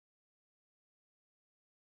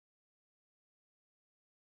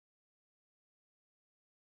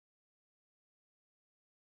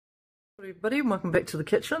Everybody, and welcome back to the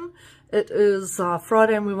kitchen. It is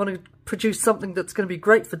Friday and we want to produce something that's going to be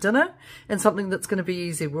great for dinner and something that's going to be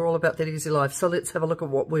easy. We're all about that easy life, so let's have a look at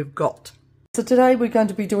what we've got. So today we're going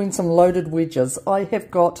to be doing some loaded wedges. I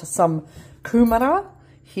have got some kumara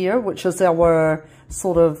here, which is our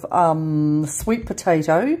sort of sweet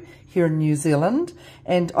potato here in New Zealand,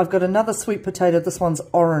 and I've got another sweet potato. This one's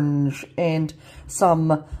orange, and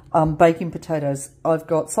some baking potatoes. I've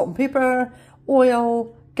got salt and pepper,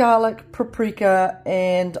 oil, garlic, paprika,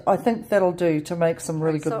 and I think that'll do to make some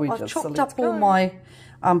really good wedges. I've chopped up all my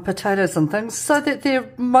potatoes and things so that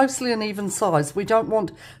they're mostly an even size. We don't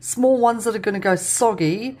want small ones that are going to go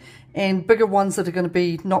soggy and bigger ones that are going to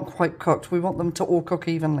be not quite cooked. We want them to all cook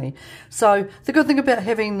evenly. So the good thing about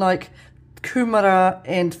having like kumara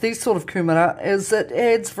and these sort of kumara is it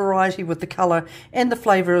adds variety with the colour and the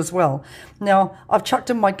flavour as well. Now I've chucked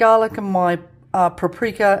in my garlic and my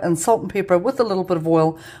paprika and salt and pepper with a little bit of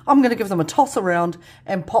oil. I'm going to give them a toss around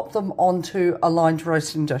and pop them onto a lined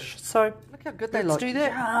roasting dish. So look how good they look. Let's do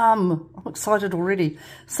that. Yum! I'm excited already.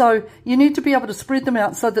 So you need to be able to spread them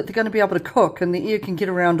out so that they're going to be able to cook and the air can get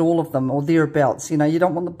around all of them or thereabouts. You know, you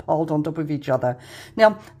don't want them piled on top of each other.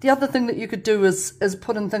 Now the other thing that you could do is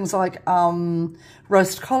put in things like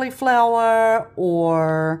roast cauliflower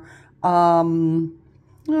or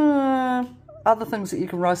other things that you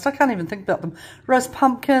can roast. I can't even think about them. Roast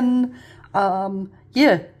pumpkin.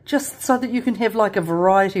 Yeah, just so that you can have like a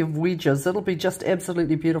variety of wedges. It'll be just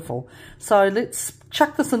absolutely beautiful. So let's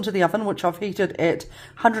chuck this into the oven, which I've heated at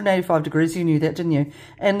 185 degrees. You knew that, didn't you?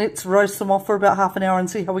 And let's roast them off for about half an hour and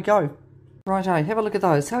see how we go. Righto, have a look at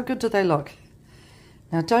those. How good do they look?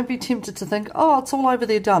 Now don't be tempted to think, oh, it's all over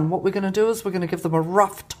there done. What we're going to do is we're going to give them a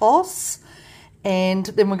rough toss, and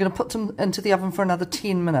then we're going to put them into the oven for another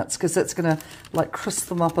 10 minutes because that's going to like crisp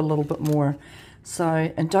them up a little bit more.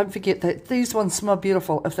 So, and don't forget that these ones smell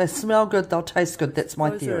beautiful. If they smell good, they'll taste good. That's my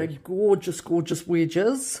theory. Those are gorgeous, gorgeous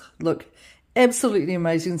wedges. Look, absolutely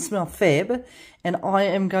amazing. Smell fab. And I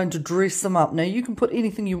am going to dress them up. Now, you can put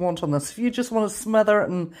anything you want on this. If you just want to smother it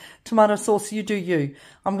in tomato sauce, you do you.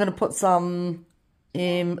 I'm going to put some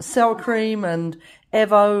sour cream and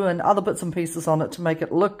avo and other bits and pieces on it to make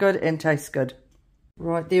it look good and taste good.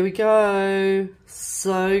 Right, there we go.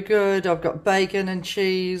 So good. I've got bacon and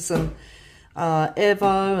cheese and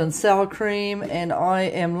avo and sour cream, and I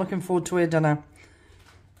am looking forward to our dinner.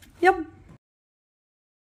 Yep.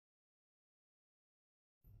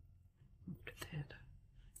 Look at that.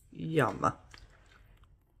 Yum.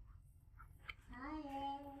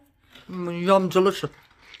 Yum, delicious.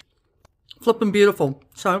 Flipping beautiful.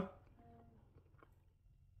 So,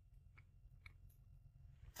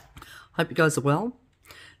 hope you guys are well.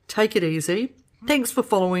 Take it easy. Thanks for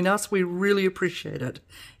following us. We really appreciate it.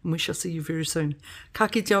 And we shall see you very soon. Ka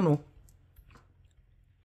kite anō.